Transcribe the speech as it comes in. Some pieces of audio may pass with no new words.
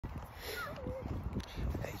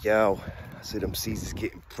Hey, yo, I said them Caesars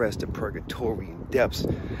getting pressed to purgatory in depths.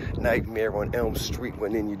 Nightmare on Elm Street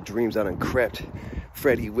when in your dreams I done crept.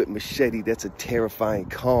 Freddy with machete, that's a terrifying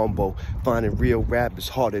combo. Finding real rap is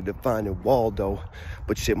harder than finding Waldo.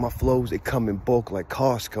 But shit, my flows, they come in bulk like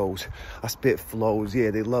Costco's. I spit flows, yeah,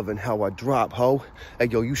 they loving how I drop, ho. Hey,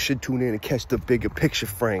 yo, you should tune in and catch the bigger picture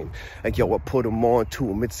frame. Hey, yo, I put them on to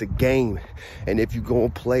them, it's a game. And if you go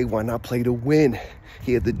and play, why not play to win?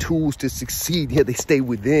 Yeah, the tools to succeed, yeah, they stay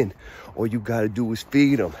within. All you gotta do is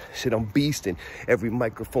feed them. Shit, I'm beasting every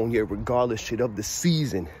microphone, yeah, regardless, shit, of the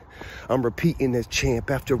season. I'm repeating as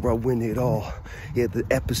champ after I win it all. Yeah, the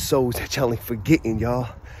episodes that y'all ain't forgetting, y'all.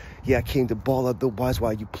 Yeah, I came to ball, otherwise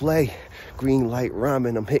why you play? Green light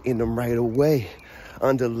rhyming, I'm hitting them right away.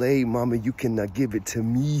 Underlay, mama, you cannot give it to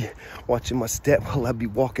me. Watching my step while I be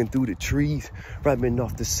walking through the trees. Rhyming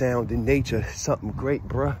off the sound in nature, something great,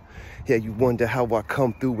 bruh. Yeah, you wonder how I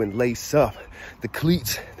come through and lace up the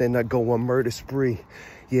cleats, then I go on murder spree.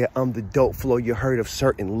 Yeah, I'm the dope flow you heard of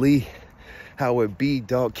certainly. How it be,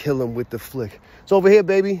 dog, kill him with the flick. It's over here,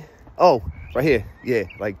 baby. Oh, right here. Yeah,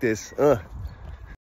 like this.